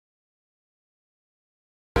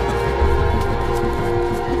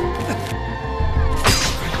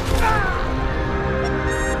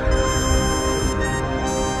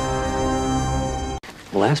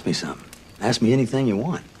ask me something. Ask me anything you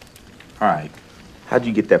want. All right. How'd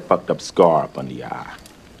you get that fucked up scar up under your eye?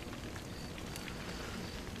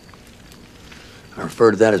 I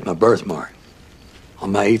refer to that as my birthmark.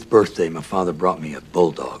 On my 8th birthday, my father brought me a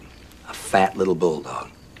bulldog. A fat little bulldog.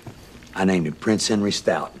 I named him Prince Henry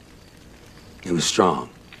Stout. He was strong.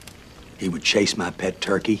 He would chase my pet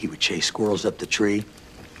turkey. He would chase squirrels up the tree.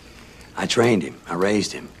 I trained him. I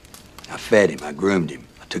raised him. I fed him. I groomed him.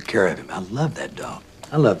 I took care of him. I loved that dog.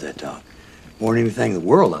 I loved that dog. More than anything in the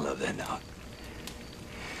world, I loved that dog.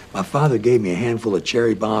 My father gave me a handful of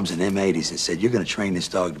cherry bombs and M80s and said, "You're going to train this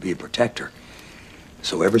dog to be a protector."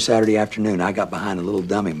 So every Saturday afternoon, I got behind a little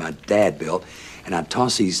dummy my dad built, and I'd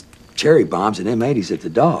toss these cherry bombs and M80s at the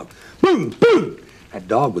dog. Boom, boom! That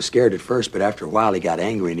dog was scared at first, but after a while, he got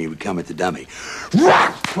angry and he would come at the dummy.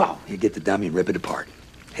 He'd get the dummy and rip it apart.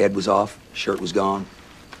 Head was off, shirt was gone.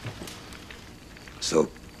 So,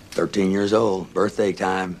 13 years old, birthday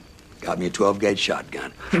time, got me a 12-gauge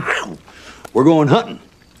shotgun. We're going hunting.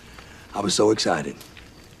 I was so excited.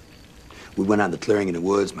 We went out in the clearing in the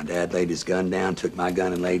woods. My dad laid his gun down, took my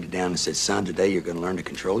gun and laid it down and said, "Son, today you're going to learn to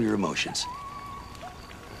control your emotions.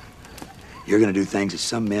 You're going to do things that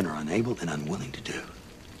some men are unable and unwilling to do.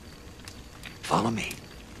 Follow me."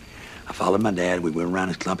 I followed my dad. We went around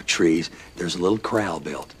a clump of trees. There's a little corral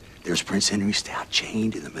built. There's Prince Henry Stout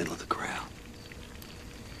chained in the middle of the corral.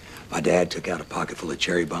 My dad took out a pocket full of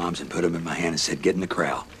cherry bombs and put them in my hand and said, "Get in the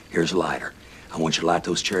corral. Here's a lighter. I want you to light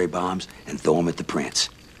those cherry bombs and throw them at the prince.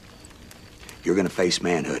 You're going to face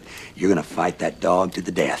manhood. You're going to fight that dog to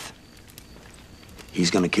the death.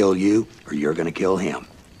 He's going to kill you, or you're going to kill him.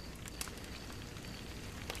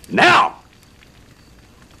 Now!"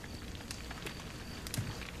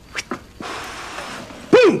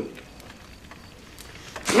 Boom!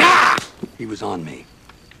 Ah! He was on me.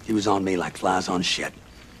 He was on me like flies on shit.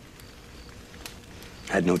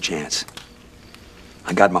 I had no chance.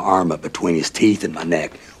 I got my arm up between his teeth and my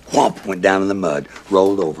neck. Whomp, went down in the mud,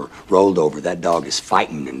 rolled over, rolled over. That dog is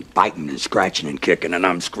fighting and biting and scratching and kicking, and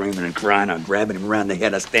I'm screaming and crying. I'm grabbing him around the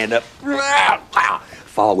head. I stand up,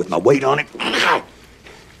 fall with my weight on it.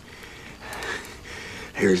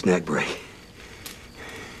 Here's his neck break.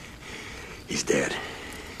 He's dead.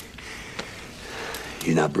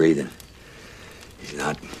 He's not breathing. He's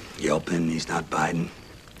not yelping. He's not biting.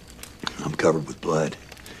 I'm covered with blood.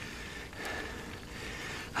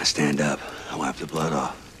 I stand up. I wipe the blood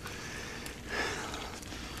off.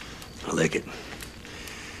 I lick it.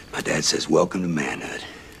 My dad says, "Welcome to manhood."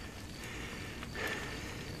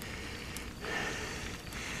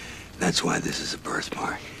 That's why this is a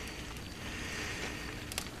birthmark.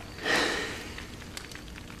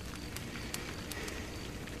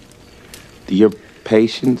 Do your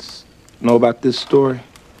patients know about this story?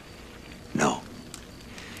 No.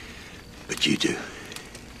 But you do.